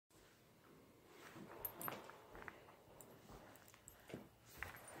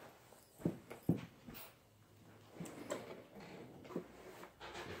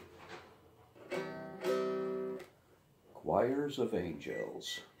Choirs of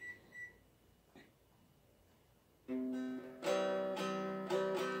Angels.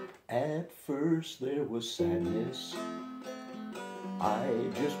 At first there was sadness, I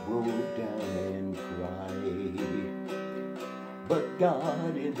just broke down and cried. But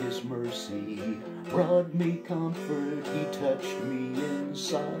God in His mercy brought me comfort, He touched me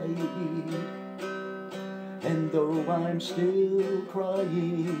inside. And though I'm still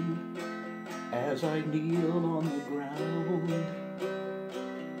crying as I kneel on the ground,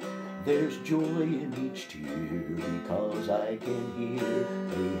 there's joy in each tear because I can hear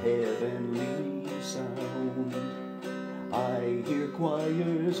a heavenly sound. I hear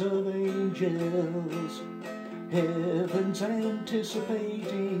choirs of angels, heaven's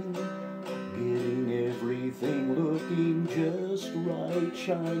anticipating, getting everything looking just right,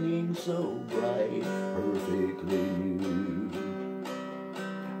 shining so bright, perfectly new.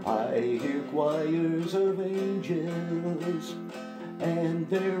 I hear choirs of angels, and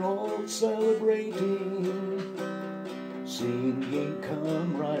they're all celebrating, singing,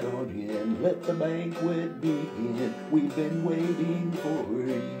 come right on in, let the banquet begin, we've been waiting for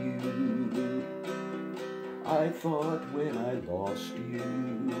you. I thought when I lost you,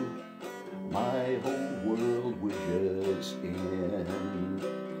 my whole world would just end.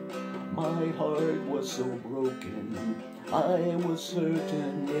 My heart was so broken, I was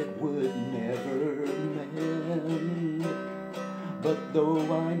certain it would never mend. But though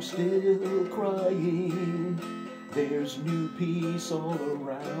I'm still crying, there's new peace all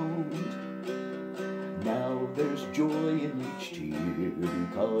around. Now there's joy in each tear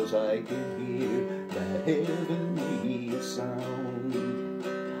because I can hear the heavenly sound.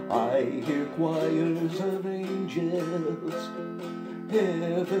 I hear choirs of angels,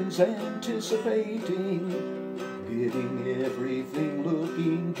 heaven's anticipating, getting everything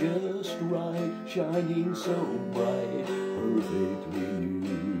looking just right, shining so bright, perfectly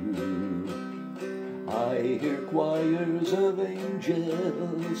new. I hear choirs of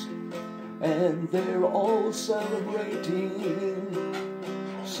angels, and they're all celebrating,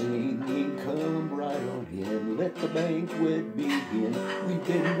 singing, come right on in, let the banquet begin, we've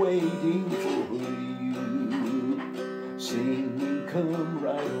been waiting for you. Singing, come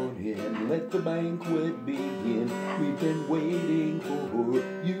right on in, let the banquet begin, we've been waiting for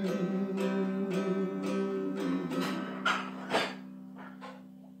you.